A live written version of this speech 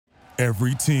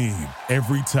Every team,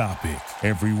 every topic,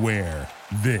 everywhere.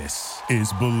 This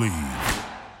is Believe.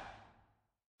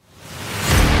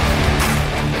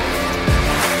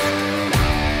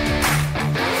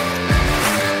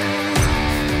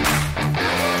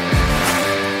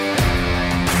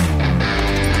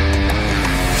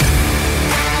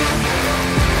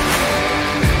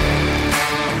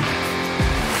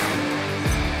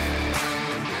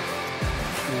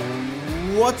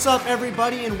 What's up,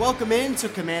 everybody, and welcome in to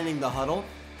Commanding the Huddle.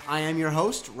 I am your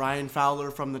host, Ryan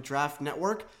Fowler from the Draft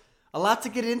Network. A lot to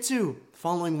get into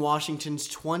following Washington's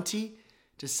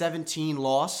 20-17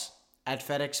 loss at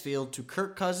FedEx Field to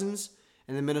Kirk Cousins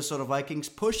and the Minnesota Vikings,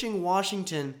 pushing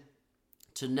Washington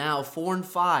to now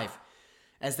 4-5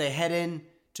 as they head in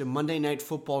to Monday Night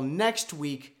Football next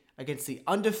week against the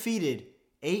undefeated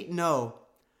 8-0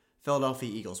 Philadelphia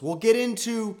Eagles. We'll get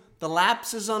into the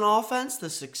lapses on offense,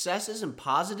 the successes and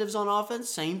positives on offense,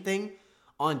 same thing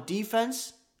on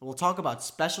defense. And we'll talk about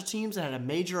special teams that had a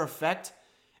major effect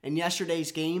in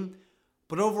yesterday's game.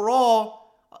 But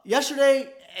overall,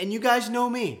 yesterday, and you guys know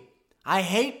me, I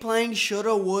hate playing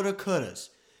shoulda, woulda, couldas.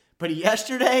 But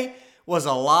yesterday was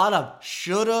a lot of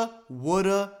shoulda,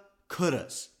 woulda,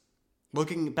 couldas.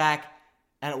 Looking back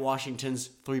at Washington's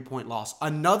 3-point loss.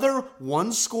 Another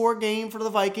one-score game for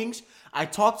the Vikings. I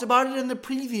talked about it in the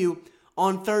preview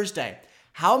on Thursday.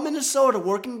 How Minnesota,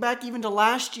 working back even to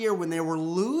last year when they were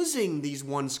losing these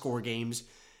one-score games,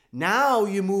 now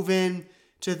you move in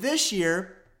to this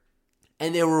year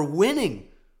and they were winning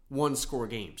one-score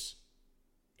games.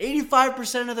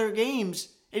 85% of their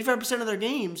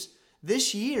games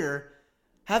this year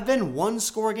have been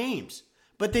one-score games.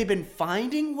 But they've been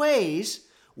finding ways.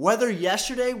 Whether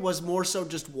yesterday was more so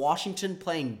just Washington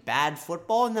playing bad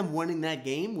football and them winning that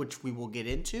game, which we will get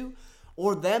into,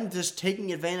 or them just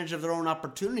taking advantage of their own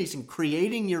opportunities and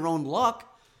creating your own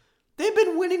luck, they've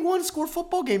been winning one-score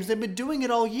football games. They've been doing it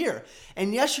all year.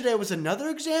 And yesterday was another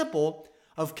example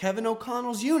of Kevin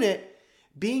O'Connell's unit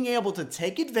being able to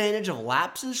take advantage of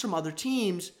lapses from other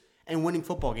teams and winning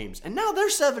football games. And now they're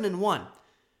 7-1.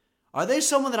 Are they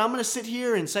someone that I'm going to sit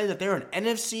here and say that they're an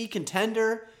NFC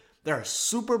contender? They're a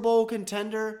Super Bowl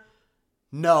contender?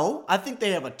 No, I think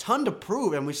they have a ton to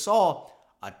prove, and we saw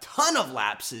a ton of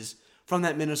lapses from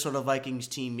that Minnesota Vikings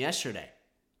team yesterday.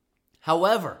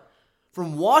 However,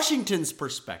 from Washington's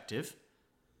perspective,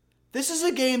 this is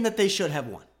a game that they should have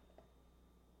won.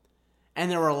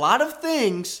 And there were a lot of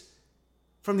things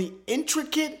from the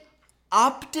intricate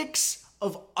optics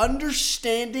of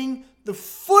understanding the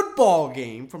football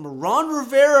game from a Ron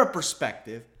Rivera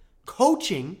perspective,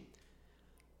 coaching,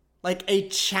 like a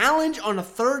challenge on a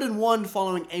 3rd and 1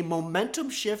 following a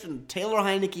momentum shift in the Taylor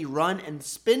Heinicke run and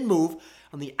spin move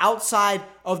on the outside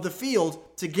of the field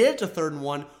to get it to 3rd and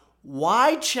 1.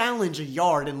 Why challenge a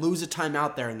yard and lose a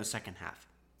timeout there in the second half?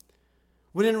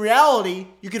 When in reality,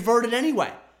 you convert it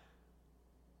anyway.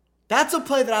 That's a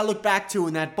play that I look back to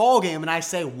in that ball game and I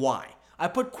say, why? I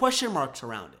put question marks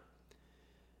around it.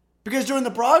 Because during the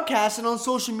broadcast and on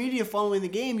social media following the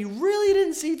game, you really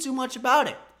didn't see too much about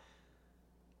it.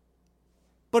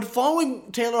 But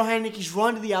following Taylor Heinicke's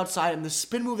run to the outside and the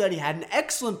spin move that he had, an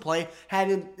excellent play,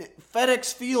 had in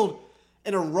FedEx Field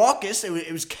in a ruckus.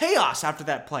 It was chaos after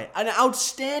that play. An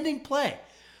outstanding play.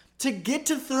 To get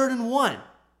to 3rd and 1,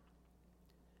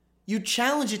 you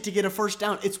challenge it to get a first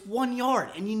down. It's 1 yard,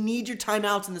 and you need your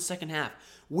timeouts in the second half.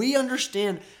 We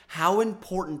understand how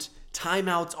important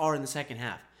timeouts are in the second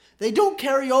half. They don't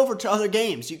carry over to other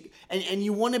games. And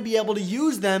you want to be able to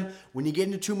use them when you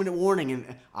get into 2-minute warning.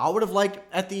 And I would have liked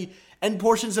at the end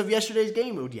portions of yesterday's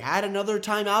game, would you had another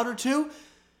timeout or two?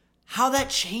 How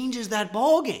that changes that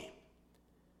ball game.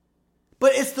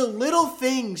 But it's the little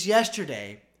things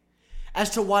yesterday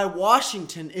as to why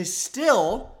Washington is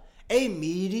still a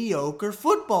mediocre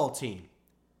football team.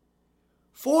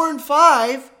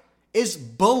 4-5 is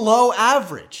below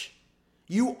average.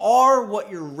 You are what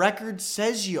your record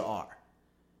says you are.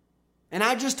 And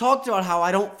I just talked about how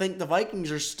I don't think the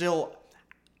Vikings are still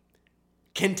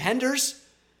contenders.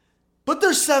 But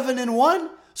they're 7-1.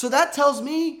 So that tells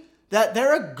me that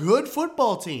they're a good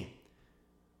football team.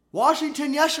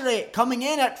 Washington yesterday coming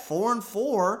in at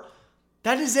 4-4.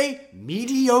 That is a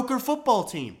mediocre football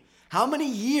team. How many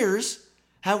years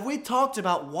have we talked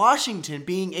about Washington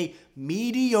being a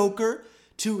mediocre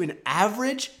to an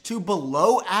average to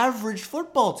below average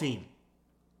football team?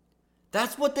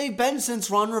 That's what they've been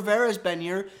since Ron Rivera's been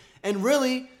here, and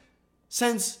really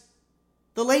since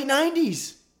the late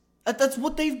 90s. That's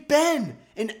what they've been,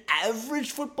 an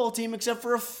average football team, except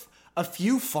for a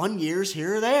few fun years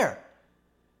here or there.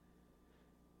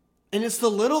 And it's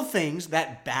the little things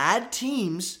that bad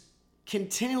teams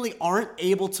continually aren't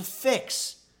able to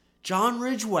fix. John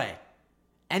Ridgeway,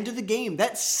 end of the game.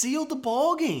 That sealed the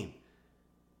ball game.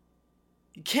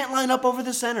 You can't line up over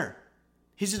the center.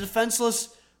 He's a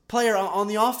defenseless player on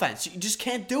the offense. You just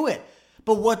can't do it.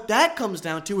 But what that comes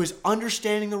down to is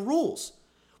understanding the rules,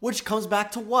 which comes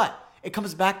back to what? It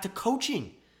comes back to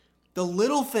coaching. The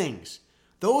little things.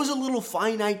 Those are little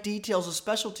finite details of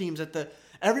special teams that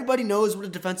everybody knows what a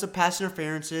defensive pass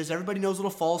interference is. Everybody knows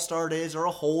what a false start is, or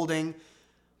a holding,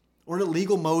 or an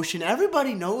illegal motion.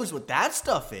 Everybody knows what that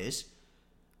stuff is.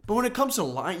 But when it comes to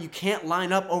line, you can't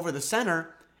line up over the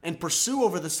center and pursue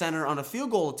over the center on a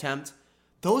field goal attempt.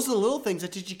 Those are the little things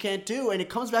that you can't do, and it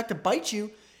comes back to bite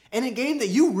you in a game that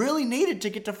you really needed to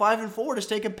get to 5-4 to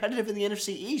stay competitive in the NFC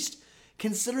East,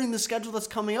 considering the schedule that's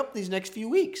coming up these next few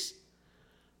weeks.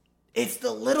 It's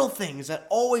the little things that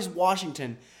always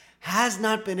Washington has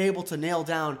not been able to nail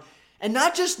down, and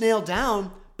not just nail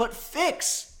down, but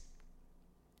fix.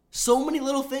 So many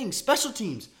little things. Special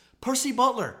teams, Percy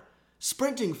Butler,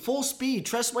 sprinting full speed.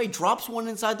 Tressway drops one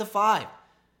inside the 5.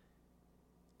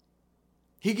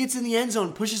 He gets in the end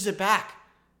zone, pushes it back.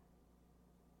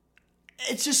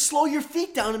 It's just slow your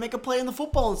feet down and make a play on the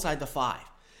football inside the 5.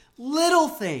 Little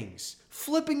things.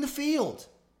 Flipping the field.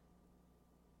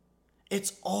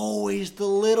 It's always the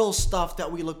little stuff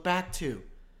that we look back to.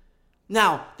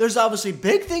 Now, there's obviously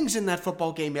big things in that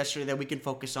football game yesterday that we can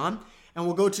focus on. And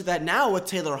we'll go to that now with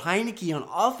Taylor Heinicke on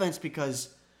offense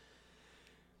because,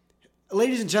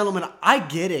 ladies and gentlemen, I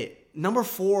get it. Number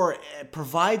 4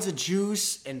 provides a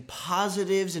juice and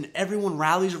positives, and everyone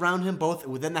rallies around him, both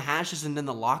within the hashes and in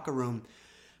the locker room.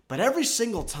 But every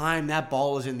single time that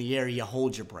ball is in the air, you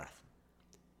hold your breath.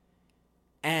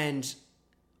 And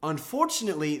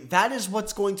unfortunately, that is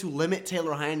what's going to limit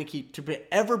Taylor Heinicke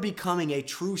to ever becoming a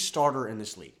true starter in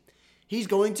this league. He's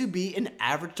going to be an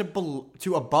average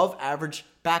to above average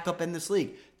backup in this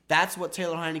league. That's what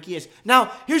Taylor Heinicke is.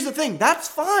 Now, here's the thing. That's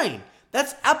fine.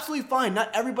 That's absolutely fine.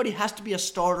 Not everybody has to be a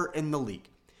starter in the league.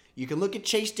 You can look at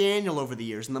Chase Daniel over the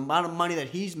years and the amount of money that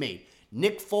he's made.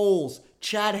 Nick Foles,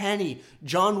 Chad Henne,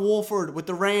 John Wolford with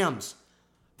the Rams.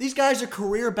 These guys are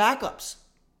career backups.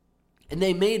 And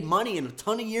they made money in a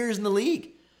ton of years in the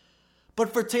league.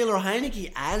 But for Taylor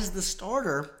Heinicke as the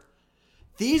starter,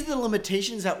 these are the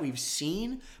limitations that we've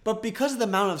seen. But because of the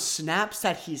amount of snaps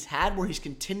that he's had where he's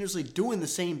continuously doing the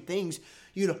same things,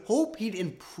 you'd hope he'd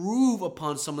improve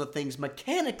upon some of the things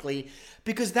mechanically,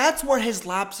 because that's where his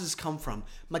lapses come from.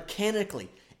 Mechanically,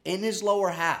 in his lower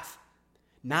half.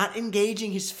 Not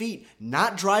engaging his feet,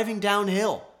 not driving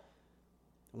downhill.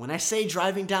 When I say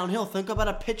driving downhill, think about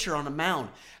a pitcher on a mound.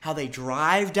 How they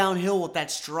drive downhill with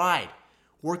that stride,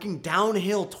 working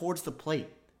downhill towards the plate.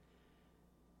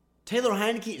 Taylor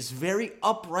Heinicke is very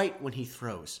upright when he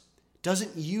throws.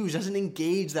 Doesn't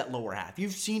engage that lower half.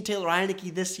 You've seen Taylor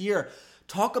Heinicke this year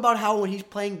talk about how when he's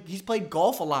played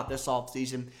golf a lot this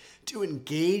offseason to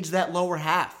engage that lower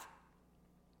half.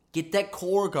 Get that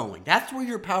core going. That's where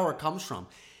your power comes from.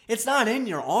 It's not in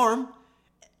your arm.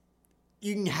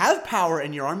 You can have power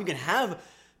in your arm. You can have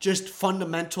just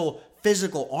fundamental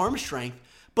physical arm strength,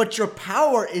 but your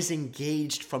power is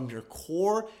engaged from your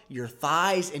core, your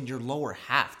thighs, and your lower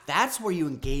half. That's where you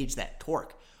engage that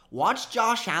torque. Watch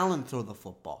Josh Allen throw the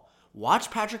football.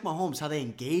 Watch Patrick Mahomes, how they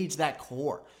engage that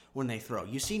core when they throw.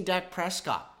 You've seen Dak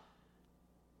Prescott.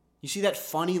 You see that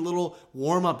funny little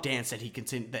warm-up dance that he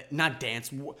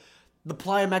the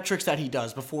plyometrics that he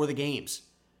does before the games.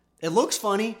 It looks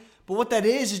funny, but what that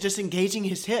is just engaging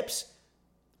his hips,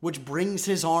 which brings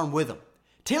his arm with him.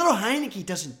 Taylor Heinicke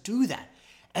doesn't do that.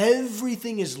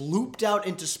 Everything is looped out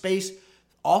into space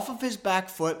off of his back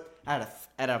foot at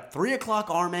a 3 o'clock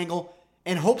arm angle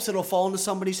in hopes it'll fall into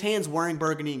somebody's hands wearing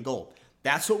burgundy and gold.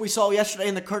 That's what we saw yesterday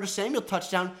in the Curtis Samuel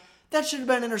touchdown. That should have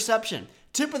been an interception.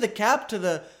 Tip of the cap to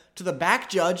the back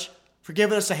judge for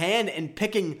giving us a hand and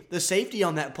picking the safety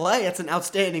on that play. That's an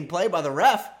outstanding play by the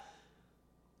ref.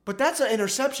 But that's an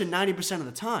interception 90% of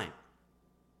the time.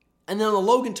 And then the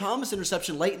Logan Thomas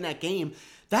interception late in that game,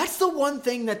 that's the one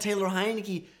thing that Taylor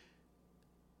Heinicke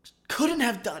couldn't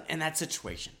have done in that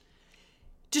situation.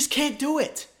 Just can't do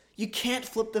it. You can't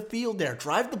flip the field there.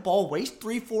 Drive the ball, waste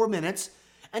 3-4 minutes,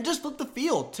 and just flip the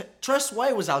field.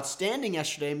 Tressway was outstanding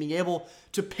yesterday in being able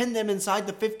to pin them inside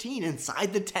the 15,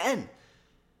 inside the 10.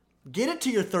 Get it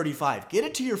to your 35. Get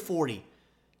it to your 40.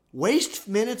 Waste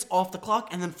minutes off the clock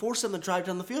and then force them to drive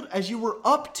down the field as you were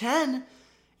up 10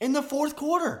 in the fourth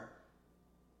quarter.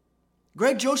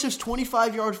 Greg Joseph's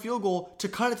 25-yard field goal to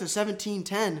cut it to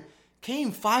 17-10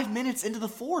 came 5 minutes into the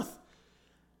fourth.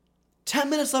 10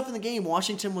 minutes left in the game,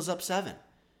 Washington was up 7.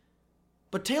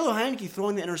 But Taylor Heinicke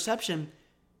throwing the interception,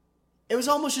 it was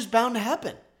almost just bound to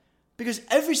happen. Because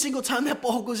every single time that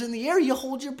ball goes in the air, you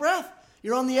hold your breath.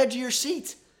 You're on the edge of your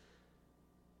seat.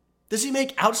 Does he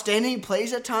make outstanding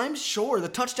plays at times? Sure. The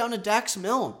touchdown to Dax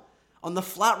Milne on the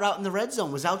flat route in the red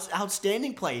zone was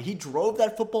outstanding play. He drove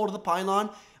that football to the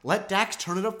pylon, let Dax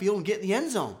turn it upfield and get in the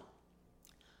end zone.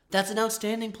 That's an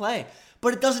outstanding play.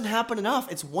 But it doesn't happen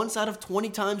enough. It's once out of 20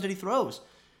 times that he throws.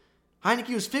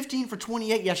 Heineke was 15 for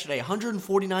 28 yesterday,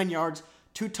 149 yards,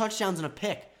 2 touchdowns and a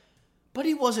pick. But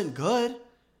he wasn't good.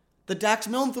 The Dax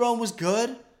Milne throw was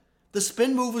good. The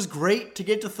spin move was great to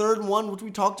get to 3rd and 1, which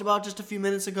we talked about just a few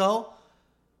minutes ago.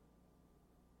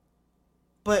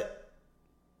 But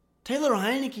Taylor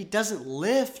Heineke doesn't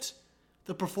lift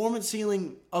the performance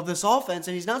ceiling of this offense,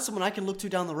 and he's not someone I can look to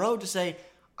down the road to say,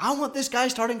 I want this guy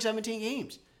starting 17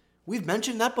 games. We've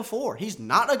mentioned that before. He's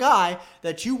not a guy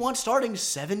that you want starting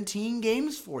 17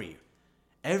 games for you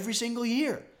every single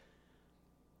year.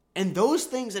 And those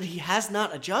things that he has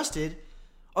not adjusted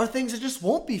are things that just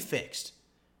won't be fixed.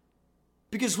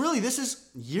 Because really, this is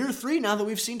year 3 now that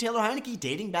we've seen Taylor Heineke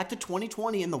dating back to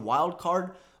 2020 in the wild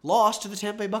card loss to the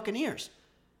Tampa Bay Buccaneers.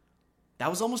 That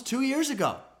was almost 2 years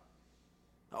ago.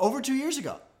 Over 2 years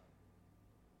ago.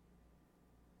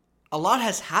 A lot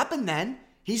has happened then.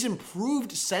 He's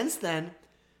improved since then.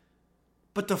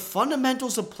 But the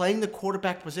fundamentals of playing the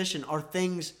quarterback position are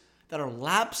things that are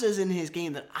lapses in his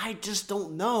game that I just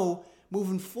don't know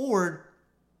moving forward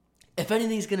if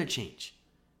anything's going to change.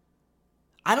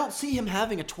 I don't see him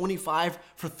having a 25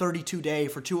 for 32 day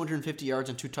for 250 yards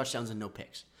and 2 touchdowns and no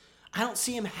picks. I don't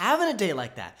see him having a day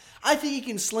like that. I think he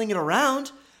can sling it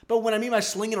around, but what I mean by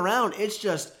slinging it around, it's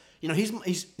just,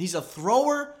 he's a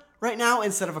thrower right now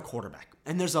instead of a quarterback.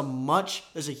 And there's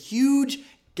a huge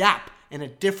gap and a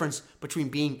difference between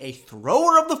being a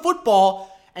thrower of the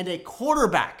football and a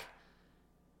quarterback.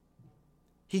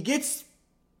 He gets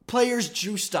players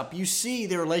juiced up. You see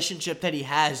the relationship that he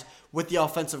has with the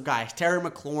offensive guys. Terry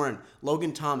McLaurin,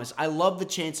 Logan Thomas. I love the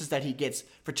chances that he gets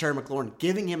for Terry McLaurin,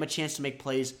 giving him a chance to make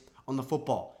plays on the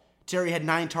football. Terry had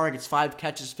 9 targets, 5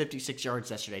 catches, 56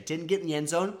 yards yesterday. Didn't get in the end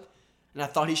zone, and I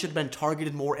thought he should have been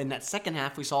targeted more in that second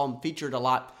half. We saw him featured a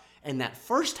lot in that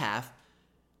first half.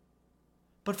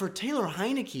 But for Taylor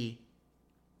Heineke,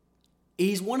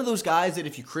 he's one of those guys that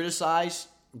if you criticize,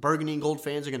 burgundy and gold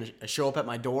fans are going to show up at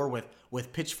my door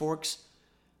with pitchforks.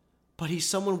 But he's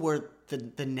someone where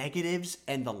the negatives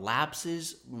and the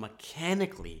lapses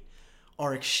mechanically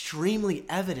are extremely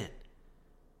evident.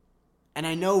 And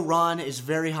I know Ron is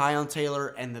very high on Taylor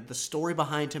and that the story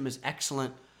behind him is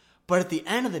excellent. But at the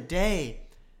end of the day,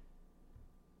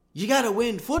 you got to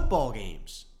win football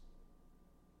games.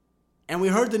 And we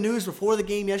heard the news before the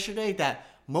game yesterday that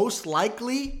most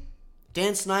likely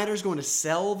Dan Snyder is going to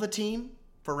sell the team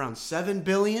for around $7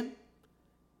 billion,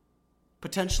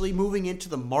 potentially moving into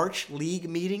the March league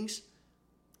meetings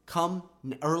come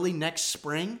early next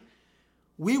spring.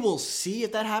 We will see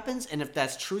if that happens, and if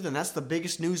that's true, then that's the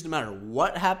biggest news no matter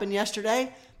what happened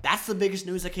yesterday. That's the biggest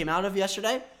news that came out of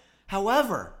yesterday.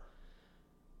 However,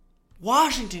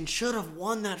 Washington should have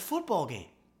won that football game.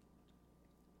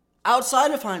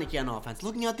 Outside of Heineke on offense,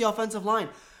 looking at the offensive line,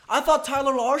 I thought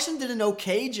Tyler Larson did an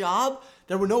okay job.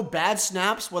 There were no bad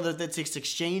snaps, whether that's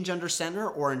exchange under center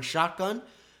or in shotgun.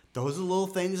 Those are the little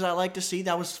things that I like to see.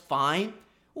 That was fine.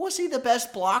 Was he the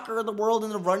best blocker in the world in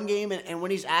the run game and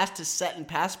when he's asked to set and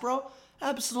pass pro?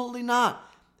 Absolutely not.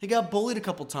 He got bullied a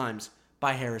couple times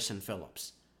by Harrison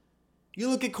Phillips. You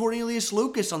look at Cornelius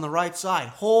Lucas on the right side.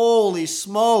 Holy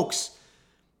smokes.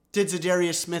 Did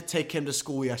Zadarius Smith take him to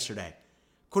school yesterday?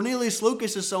 Cornelius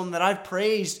Lucas is someone that I've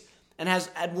praised and has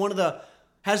had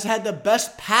the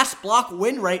best pass block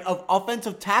win rate of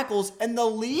offensive tackles in the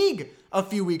league a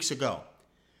few weeks ago.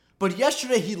 But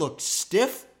yesterday he looked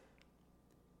stiff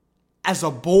as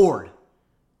a board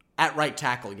at right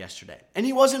tackle yesterday. And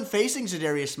he wasn't facing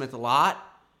Zadarius Smith a lot.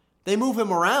 They move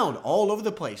him around all over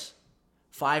the place.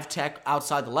 5 tech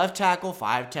outside the left tackle,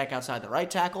 5 tech outside the right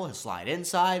tackle. He'll slide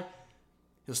inside.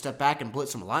 He'll step back and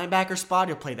blitz from a linebacker spot.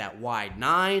 He'll play that wide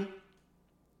 9.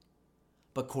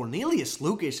 But Cornelius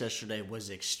Lucas yesterday was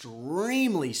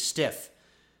extremely stiff.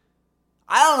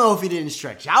 I don't know if he didn't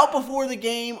stretch out before the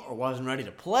game or wasn't ready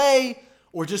to play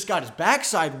or just got his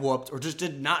backside whooped or just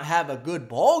did not have a good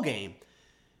ball game.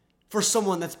 For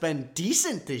someone that's been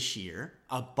decent this year,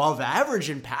 above average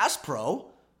in pass pro,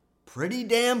 pretty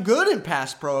damn good in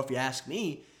pass pro if you ask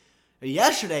me.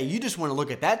 Yesterday, you just want to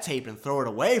look at that tape and throw it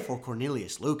away for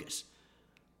Cornelius Lucas.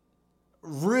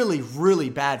 Really,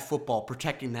 really bad football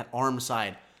protecting that arm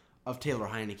side of Taylor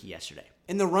Heineke yesterday.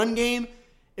 In the run game,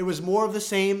 it was more of the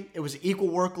same. It was equal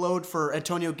workload for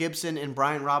Antonio Gibson and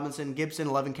Brian Robinson. Gibson,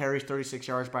 11 carries, 36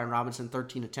 yards. Brian Robinson,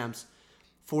 13 attempts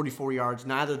 44 yards.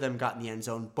 Neither of them got in the end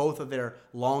zone. Both of their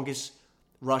longest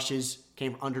rushes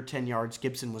came under 10 yards.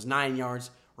 Gibson was 9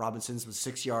 yards. Robinson's was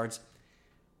 6 yards.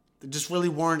 They just really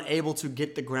weren't able to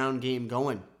get the ground game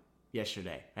going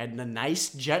yesterday. Had a nice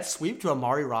jet sweep to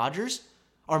Armani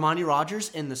Rogers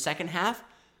in the second half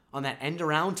on that end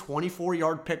around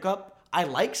 24-yard pickup. I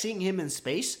like seeing him in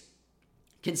space,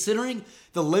 considering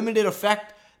the limited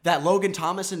effect that Logan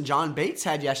Thomas and John Bates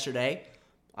had yesterday.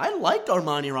 I liked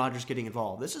Armani Rogers getting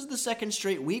involved. This is the second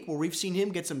straight week where we've seen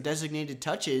him get some designated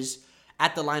touches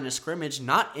at the line of scrimmage,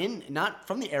 not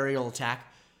from the aerial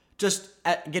attack, just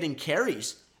at getting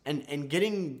carries and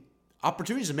getting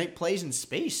opportunities to make plays in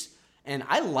space. And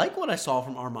I like what I saw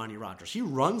from Armani Rogers. He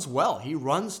runs well. He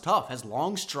runs tough, has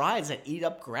long strides that eat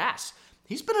up grass.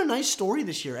 He's been a nice story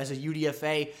this year as a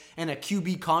UDFA and a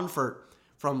QB convert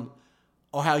from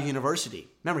Ohio University.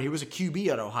 Remember, he was a QB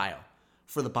at Ohio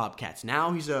for the Bobcats.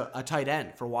 Now he's a tight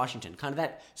end for Washington. Kind of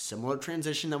that similar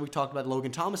transition that we talked about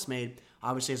Logan Thomas made,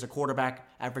 obviously as a quarterback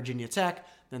at Virginia Tech.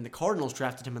 Then the Cardinals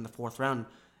drafted him in the 4th round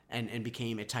and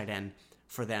became a tight end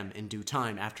for them in due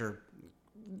time after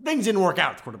things didn't work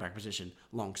out at the quarterback position,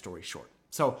 long story short.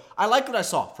 So I like what I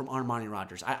saw from Armani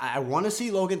Rogers. I want to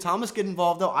see Logan Thomas get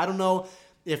involved, though. I don't know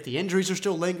if the injuries are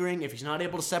still lingering, if he's not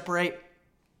able to separate.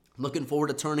 I'm looking forward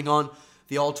to turning on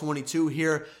the All-22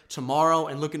 here tomorrow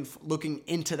and looking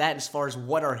into that as far as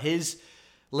what are his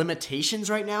limitations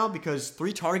right now, because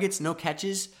 3 targets, no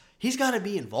catches, he's got to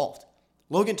be involved.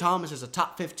 Logan Thomas is a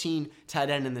top 15 tight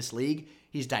end in this league.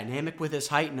 He's dynamic with his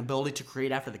height and ability to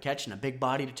create after the catch and a big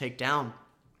body to take down,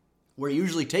 where it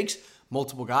usually takes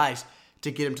multiple guys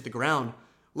to get him to the ground.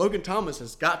 Logan Thomas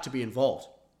has got to be involved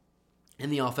in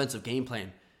the offensive game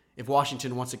plan if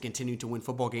Washington wants to continue to win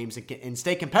football games and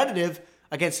stay competitive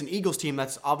against an Eagles team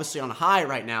that's obviously on a high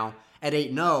right now at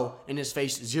 8-0 and has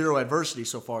faced 0 adversity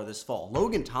so far this fall.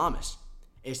 Logan Thomas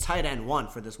is tight end 1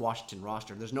 for this Washington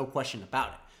roster. There's no question about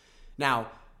it. Now,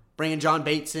 bringing John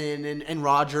Bates in and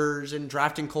Rodgers and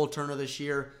drafting Cole Turner this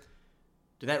year,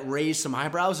 did that raise some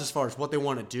eyebrows as far as what they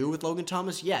want to do with Logan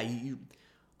Thomas? Yeah, you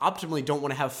optimally don't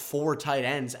want to have 4 tight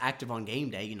ends active on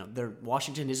game day.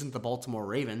 Washington isn't the Baltimore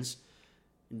Ravens.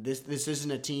 This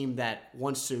isn't a team that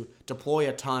wants to deploy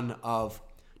a ton of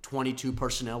 22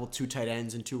 personnel with 2 tight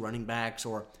ends and 2 running backs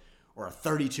or a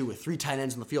 32 with 3 tight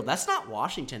ends in the field. That's not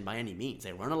Washington by any means.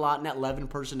 They run a lot in that 11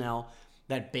 personnel,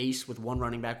 that base with 1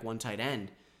 running back, 1 tight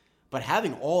end. But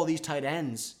having all these tight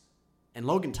ends and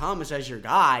Logan Thomas as your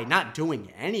guy, not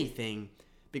doing anything,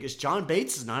 because John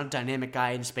Bates is not a dynamic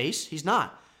guy in space. He's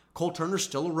not. Cole Turner's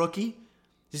still a rookie.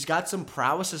 He's got some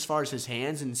prowess as far as his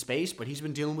hands in space, but he's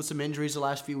been dealing with some injuries the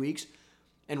last few weeks.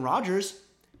 And Rodgers,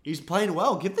 he's playing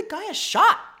well. Give the guy a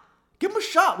shot. Give him a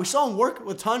shot. We saw him work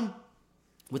a ton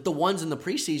with the ones in the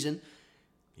preseason.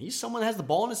 He's someone that has the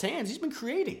ball in his hands. He's been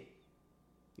creating.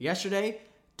 Yesterday,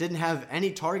 didn't have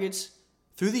any targets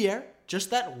through the air,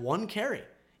 just that 1 carry.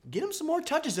 Get him some more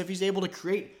touches if he's able to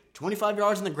create 25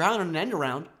 yards on the ground on an end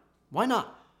around. Why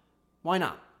not? Why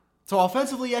not? So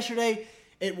offensively yesterday,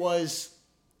 it was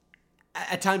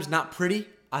at times not pretty.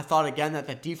 I thought again that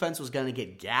the defense was going to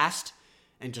get gassed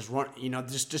and just run,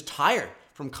 just tired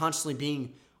from constantly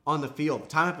being on the field.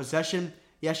 Time of possession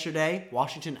yesterday,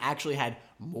 Washington actually had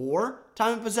more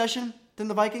time of possession than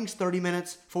the Vikings, 30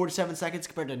 minutes, 47 seconds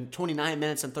compared to 29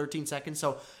 minutes and 13 seconds.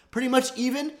 So pretty much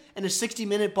even in a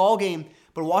 60-minute ball game.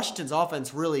 But Washington's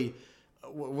offense really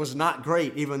was not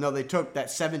great, even though they took that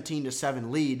 17-7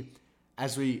 lead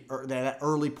as that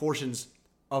early portions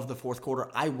of the 4th quarter.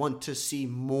 I want to see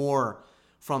more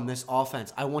from this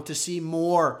offense. I want to see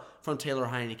more from Taylor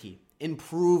Heineke.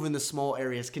 Improve in the small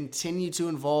areas. Continue to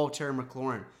involve Terry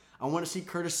McLaurin. I want to see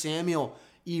Curtis Samuel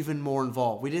even more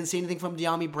involved. We didn't see anything from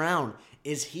De'Ami Brown.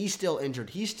 Is he still injured?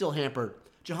 He's still hampered.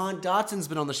 Jahan Dotson's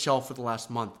been on the shelf for the last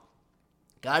month.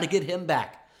 Got to get him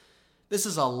back. This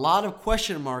is a lot of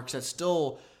question marks that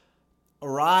still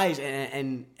arise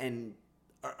and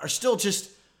are still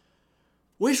just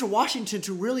ways for Washington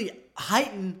to really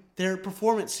heighten their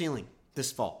performance ceiling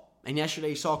this fall. And yesterday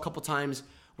you saw a couple times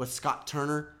with Scott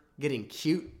Turner getting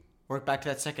cute, work back to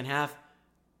that second half,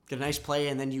 get a nice play,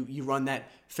 and then you run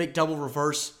that fake double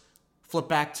reverse, flip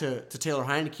back to Taylor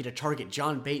Heineke to target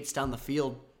John Bates down the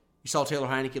field. You saw Taylor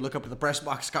Heineke look up at the press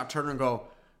box, Scott Turner, and go,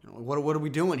 what are we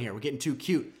doing here? We're getting too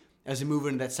cute as we move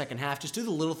into that second half. Just do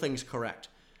the little things correct.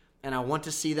 And I want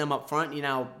to see them up front.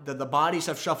 The bodies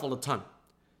have shuffled a ton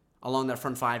along that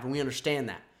front 5, and we understand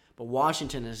that. But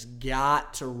Washington has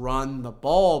got to run the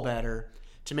ball better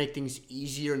to make things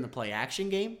easier in the play-action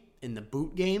game, in the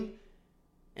boot game,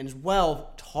 and as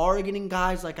well, targeting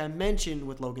guys like I mentioned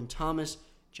with Logan Thomas,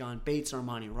 John Bates,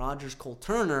 Armani Rogers, Cole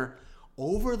Turner,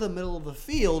 over the middle of the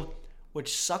field,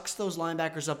 which sucks those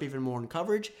linebackers up even more in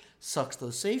coverage, sucks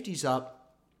those safeties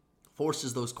up,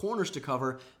 forces those corners to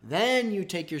cover. Then you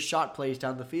take your shot plays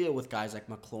down the field with guys like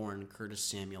McLaurin, Curtis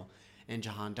Samuel, and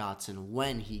Jahan Dotson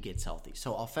when he gets healthy.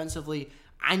 So offensively,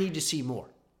 I need to see more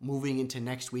moving into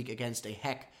next week against a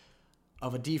heck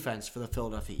of a defense for the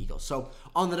Philadelphia Eagles. So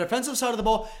on the defensive side of the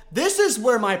ball, this is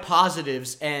where my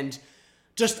positives and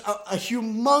just a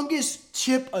humongous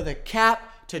tip of the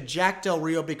cap to Jack Del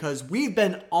Rio, because we've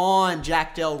been on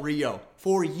Jack Del Rio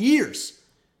for years.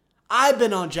 I've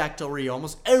been on Jack Del Rio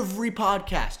almost every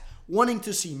podcast, wanting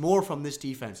to see more from this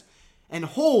defense. And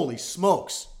holy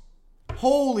smokes.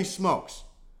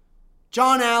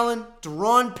 John Allen,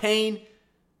 Daron Payne,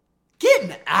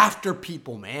 getting after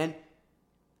people, man.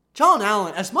 John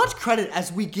Allen, as much credit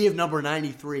as we give number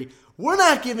 93, we're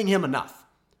not giving him enough.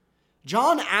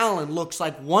 John Allen looks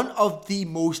like one of the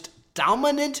most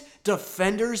dominant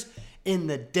defenders in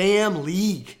the damn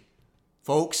league,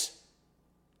 folks.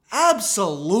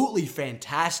 Absolutely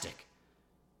fantastic.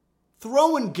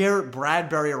 Throwing Garrett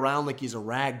Bradbury around like he's a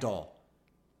rag doll.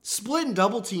 Splitting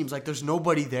double teams like there's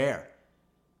nobody there.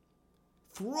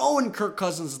 Throwing Kirk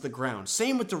Cousins at the ground.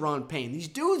 Same with Daron Payne. These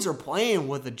dudes are playing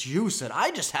with a juice that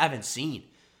I just haven't seen.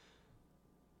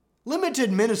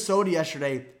 Limited Minnesota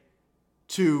yesterday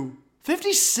to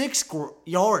 56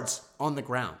 yards on the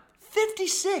ground.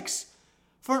 56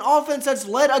 for an offense that's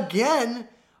led again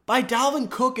by Dalvin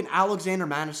Cook and Alexander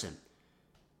Mattison.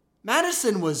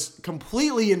 Mattison was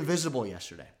completely invisible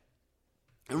yesterday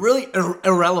and really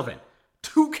irrelevant.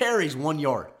 2 carries, 1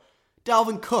 yard.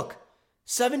 Dalvin Cook,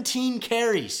 17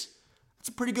 carries. That's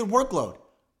a pretty good workload.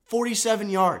 47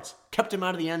 yards. Kept him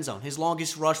out of the end zone. His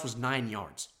longest rush was 9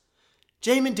 yards.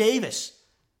 Jamin Davis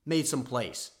made some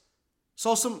plays.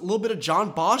 Saw a little bit of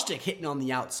John Bostic hitting on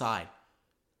the outside.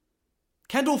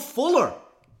 Kendall Fuller.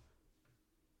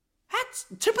 That's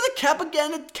tip of the cap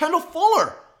again at Kendall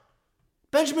Fuller.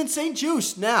 Benjamin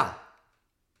St-Juste. Now,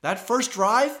 that first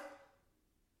drive,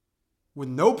 with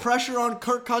no pressure on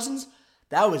Kirk Cousins,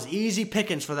 that was easy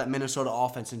pickings for that Minnesota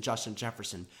offense and Justin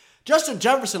Jefferson. Justin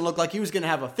Jefferson looked like he was going to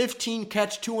have a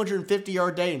 15-catch,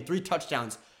 250-yard day and 3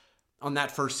 touchdowns on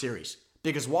that first series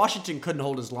because Washington couldn't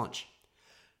hold his lunch.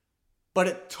 But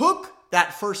it took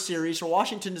that first series for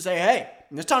Washington to say, hey,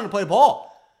 it's time to play ball.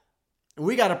 And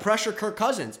we got to pressure Kirk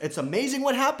Cousins. It's amazing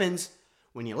what happens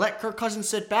when you let Kirk Cousins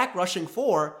sit back rushing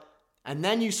 4, and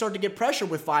then you start to get pressure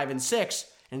with 5 and 6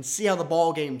 and see how the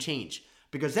ball game change.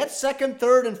 Because that second,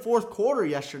 third, and fourth quarter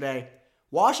yesterday,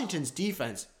 Washington's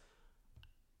defense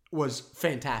was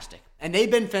fantastic. And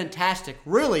they've been fantastic,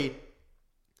 really,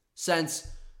 since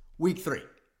week 3.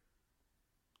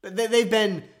 They've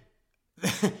been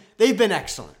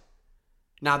excellent.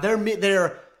 Now, they're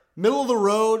middle of the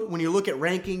road when you look at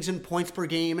rankings and points per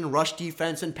game and rush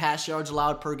defense and pass yards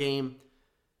allowed per game.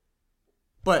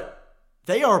 But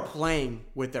they are playing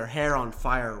with their hair on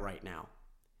fire right now.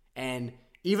 And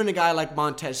even a guy like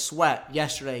Montez Sweat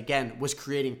yesterday, again, was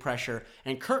creating pressure.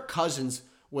 And Kirk Cousins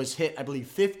was hit, I believe,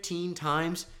 15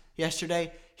 times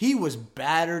yesterday. He was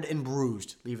battered and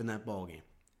bruised leaving that ball game.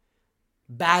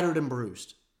 Battered and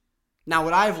bruised. Now,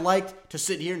 would I have liked to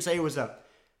sit here and say it was a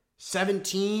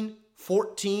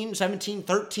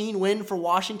 17-13 win for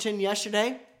Washington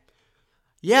yesterday?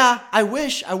 Yeah, I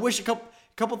wish a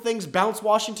couple things bounce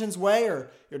Washington's way,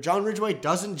 or John Ridgeway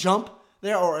doesn't jump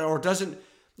there, or doesn't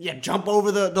jump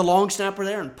over the long snapper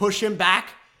there and push him back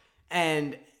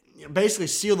and basically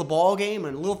seal the ball game,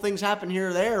 and little things happen here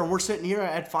or there, and we're sitting here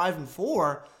at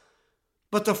 5-4.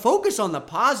 But to focus on the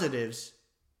positives,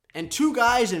 and 2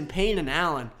 guys in Payne and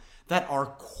Allen that are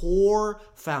core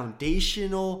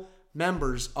foundational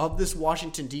members of this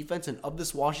Washington defense and of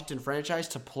this Washington franchise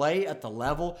to play at the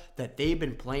level that they've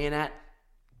been playing at,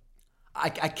 I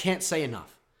can't say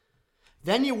enough.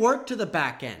 Then you work to the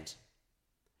back end.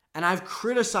 And I've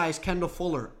criticized Kendall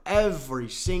Fuller every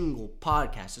single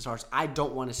podcast as far as I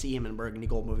don't want to see him in burgundy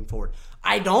gold moving forward.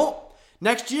 I don't.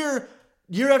 Next year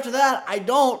after that, I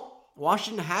don't.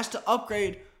 Washington has to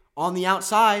upgrade on the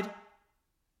outside.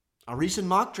 A recent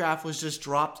mock draft was just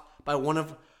dropped by one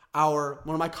of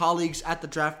my colleagues at the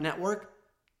Draft Network.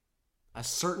 A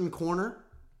certain corner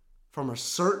from a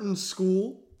certain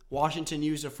school Washington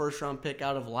used a first-round pick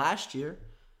out of last year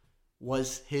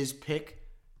was his pick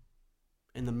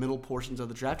in the middle portions of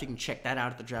the draft. You can check that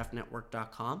out at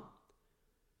thedraftnetwork.com.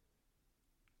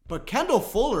 But Kendall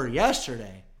Fuller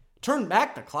yesterday turned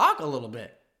back the clock a little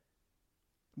bit.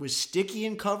 Was sticky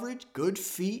in coverage, good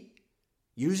feet,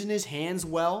 using his hands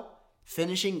well,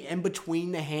 finishing in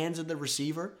between the hands of the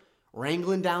receiver,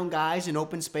 wrangling down guys in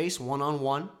open space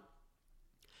one-on-one.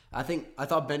 I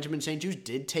thought Benjamin St-Juste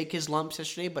did take his lumps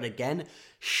yesterday, but again,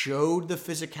 showed the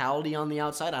physicality on the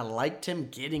outside. I liked him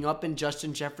getting up in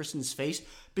Justin Jefferson's face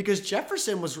because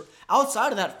Jefferson was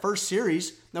outside of that first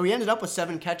series. Now, he ended up with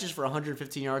 7 catches for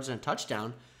 115 yards and a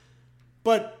touchdown,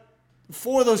 but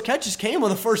 4 of those catches came on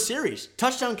the first series.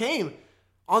 Touchdown came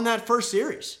on that first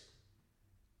series.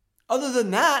 Other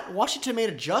than that, Washington made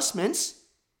adjustments,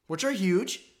 which are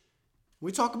huge.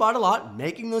 We talk about it a lot,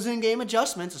 making those in-game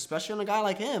adjustments, especially on a guy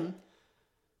like him.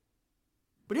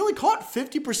 But he only caught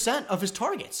 50% of his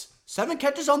targets. 7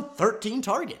 catches on 13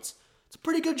 targets. It's a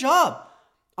pretty good job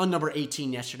on number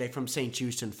 18 yesterday from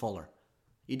St-Juste and Fuller.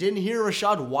 You didn't hear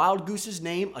Rashad Wildgoose's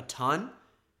name a ton.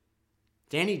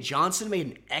 Danny Johnson made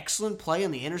an excellent play on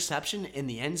the interception in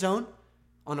the end zone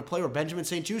on a play where Benjamin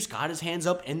St-Juste got his hands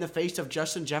up in the face of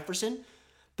Justin Jefferson.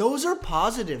 Those are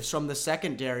positives from the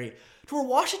secondary to where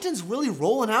Washington's really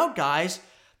rolling out guys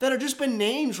that have just been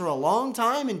names for a long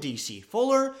time in DC.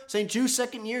 Fuller, St-Juste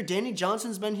second year. Danny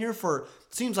Johnson's been here for,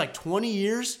 seems like 20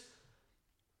 years.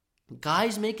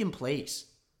 Guys making plays.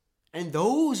 And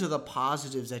those are the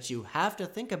positives that you have to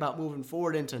think about moving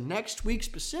forward into next week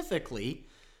specifically,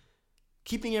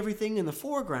 keeping everything in the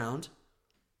foreground,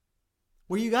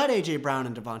 where you got A.J. Brown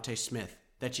and Devontae Smith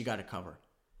that you got to cover.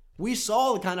 We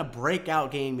saw the kind of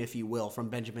breakout game, if you will, from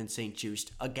Benjamin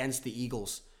St-Juste against the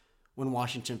Eagles when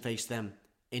Washington faced them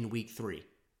in week 3.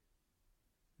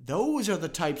 Those are the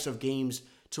types of games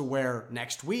to where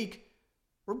next week,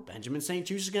 where Benjamin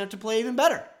St-Juste is going to have to play even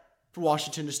better for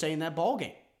Washington to stay in that ball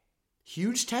game.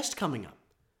 Huge test coming up.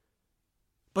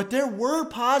 But there were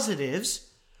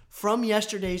positives from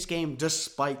yesterday's game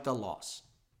despite the loss.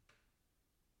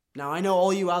 Now, I know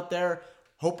all you out there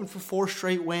hoping for 4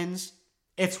 straight wins.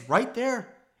 It's right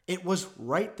there. It was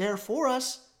right there for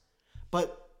us.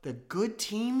 But the good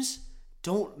teams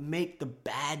don't make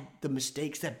the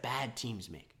mistakes that bad teams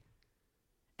make.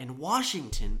 And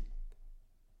Washington,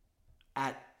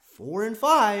 at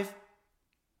 4-5,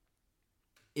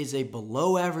 is a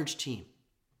below average team.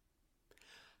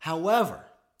 However,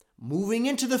 moving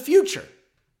into the future,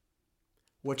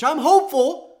 which I'm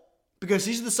hopeful, because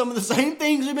these are some of the same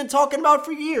things we've been talking about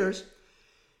for years,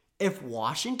 if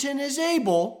Washington is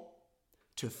able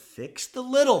to fix the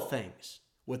little things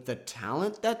with the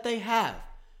talent that they have,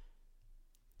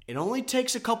 it only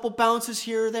takes a couple bounces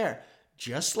here or there,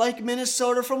 just like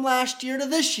Minnesota from last year to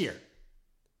this year.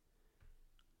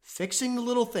 Fixing the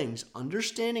little things,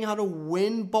 understanding how to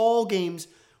win ball games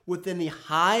within the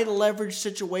high leverage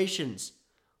situations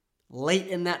late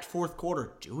in that fourth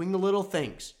quarter, doing the little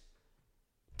things.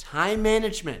 Time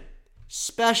management,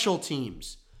 special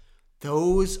teams,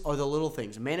 those are the little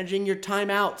things. Managing your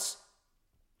timeouts,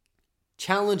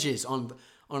 challenges on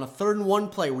a 3rd and 1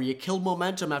 play where you killed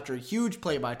momentum after a huge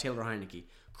play by Taylor Heineke.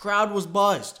 Crowd was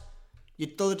buzzed. You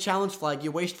throw the challenge flag,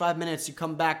 you waste 5 minutes, you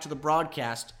come back to the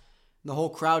broadcast, and the whole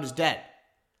crowd is dead.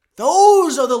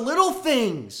 Those are the little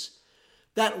things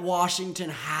that Washington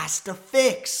has to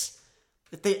fix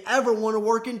if they ever want to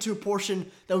work into a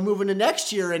portion that we move into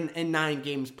next year in 9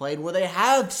 games played where they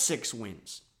have 6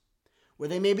 wins, where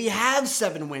they maybe have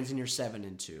 7 wins and you're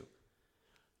 7-2.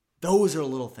 Those are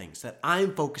little things that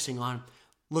I'm focusing on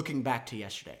looking back to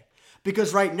yesterday.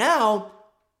 Because right now,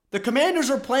 the Commanders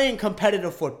are playing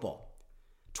competitive football.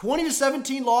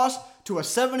 20-17 loss to a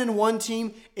 7-1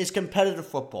 team is competitive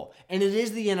football. And it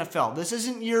is the NFL. This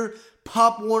isn't your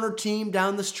Pop Warner team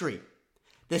down the street.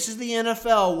 This is the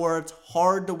NFL where it's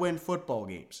hard to win football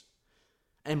games.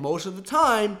 And most of the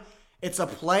time, it's a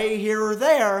play here or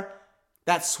there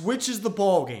that switches the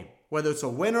ball game, whether it's a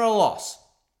win or a loss.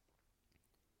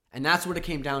 And that's what it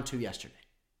came down to yesterday.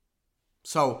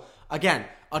 So, again,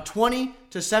 a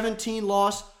 20-17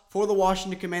 loss for the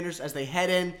Washington Commanders as they head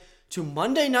in to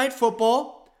Monday Night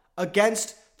Football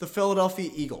against the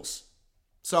Philadelphia Eagles.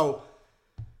 So,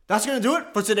 that's going to do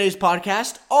it for today's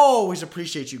podcast. Always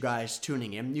appreciate you guys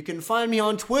tuning in. You can find me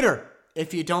on Twitter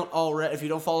if you don't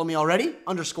follow me already,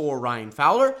 _Ryan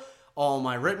Fowler. All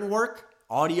my written work,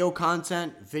 audio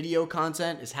content, video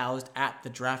content is housed at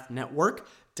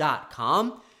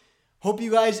thedraftnetwork.com. Hope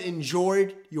you guys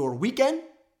enjoyed your weekend.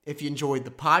 If you enjoyed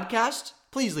the podcast,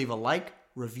 please leave a like,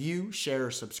 review, share,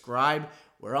 subscribe.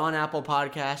 We're on Apple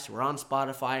Podcasts. We're on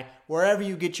Spotify. Wherever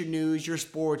you get your news, your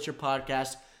sports, your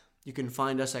podcasts, you can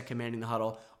find us at Commanding the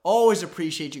Huddle. Always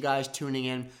appreciate you guys tuning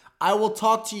in. I will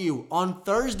talk to you on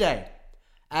Thursday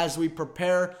as we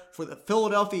prepare for the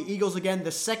Philadelphia Eagles again,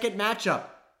 the second matchup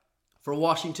for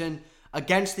Washington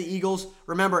against the Eagles.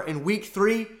 Remember, in week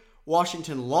 3,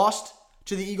 Washington lost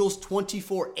to the Eagles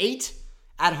 24-8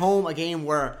 at home, a game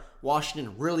where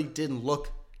Washington really didn't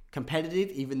look competitive,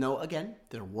 even though, again,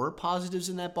 there were positives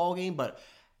in that ball game. But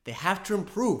They have to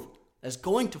improve. As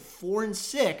going to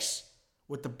 4-6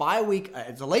 with the bye week,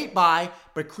 it's a late bye,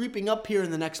 but creeping up here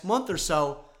in the next month or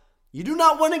so, you do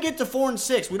not want to get to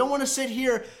 4-6. We don't want to sit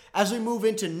here as we move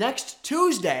into next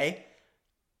Tuesday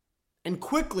and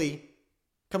quickly,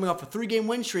 coming off a 3-game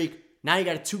win streak, now you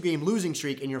got a 2-game losing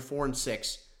streak and you're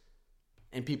 4-6.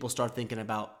 And people start thinking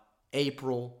about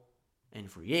April and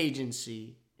free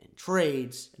agency and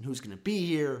trades and who's going to be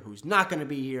here, who's not going to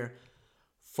be here.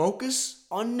 Focus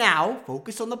on now.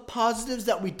 Focus on the positives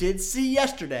that we did see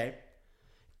yesterday.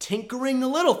 Tinkering the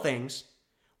little things.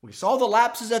 We saw the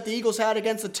lapses that the Eagles had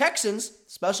against the Texans,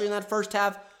 especially in that first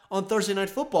half on Thursday Night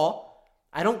Football.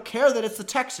 I don't care that it's the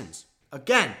Texans.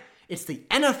 Again, it's the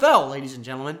NFL, ladies and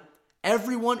gentlemen.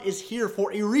 Everyone is here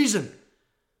for a reason.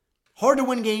 Hard to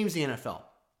win games, the NFL.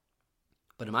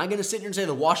 But am I going to sit here and say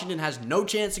that Washington has no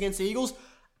chance against the Eagles?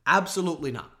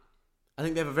 Absolutely not. I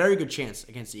think they have a very good chance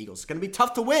against the Eagles. It's going to be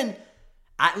tough to win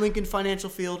at Lincoln Financial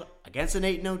Field against an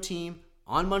 8-0 team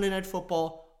on Monday Night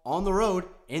Football on the road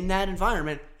in that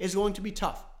environment is going to be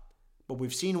tough. But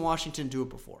we've seen Washington do it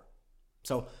before.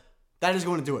 So that is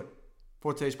going to do it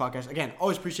for today's podcast. Again,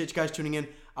 always appreciate you guys tuning in.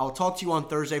 I will talk to you on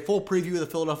Thursday. Full preview of the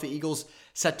Philadelphia Eagles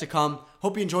set to come.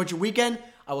 Hope you enjoyed your weekend.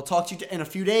 I will talk to you in a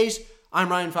few days. I'm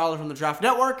Ryan Fowler from the Draft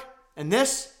Network, and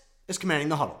this is Commanding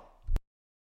the Huddle.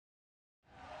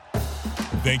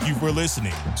 Thank you for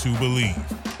listening to Believe.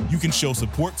 You can show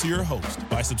support to your host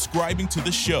by subscribing to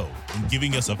the show and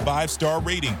giving us a 5-star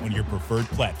rating on your preferred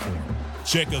platform.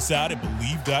 Check us out at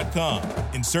Believe.com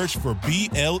and search for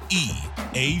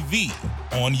BLEAV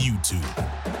on YouTube.